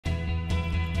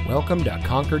Welcome to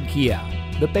Concord Kia,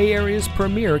 the Bay Area's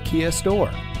premier Kia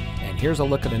store. And here's a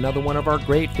look at another one of our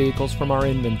great vehicles from our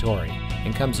inventory,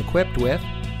 and comes equipped with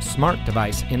smart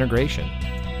device integration,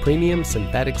 premium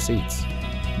synthetic seats,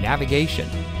 navigation,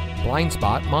 blind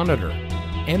spot monitor,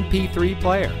 MP3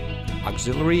 player,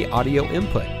 auxiliary audio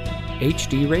input,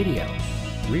 HD radio,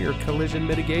 rear collision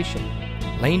mitigation,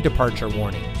 lane departure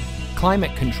warning,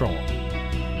 climate control.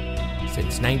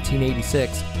 Since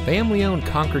 1986, family-owned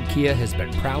Concord Kia has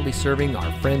been proudly serving our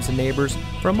friends and neighbors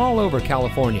from all over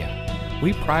California.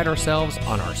 We pride ourselves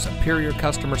on our superior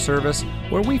customer service,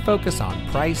 where we focus on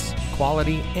price,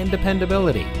 quality, and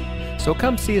dependability. So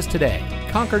come see us today.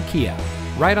 Concord Kia,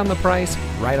 right on the price,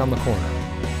 right on the corner.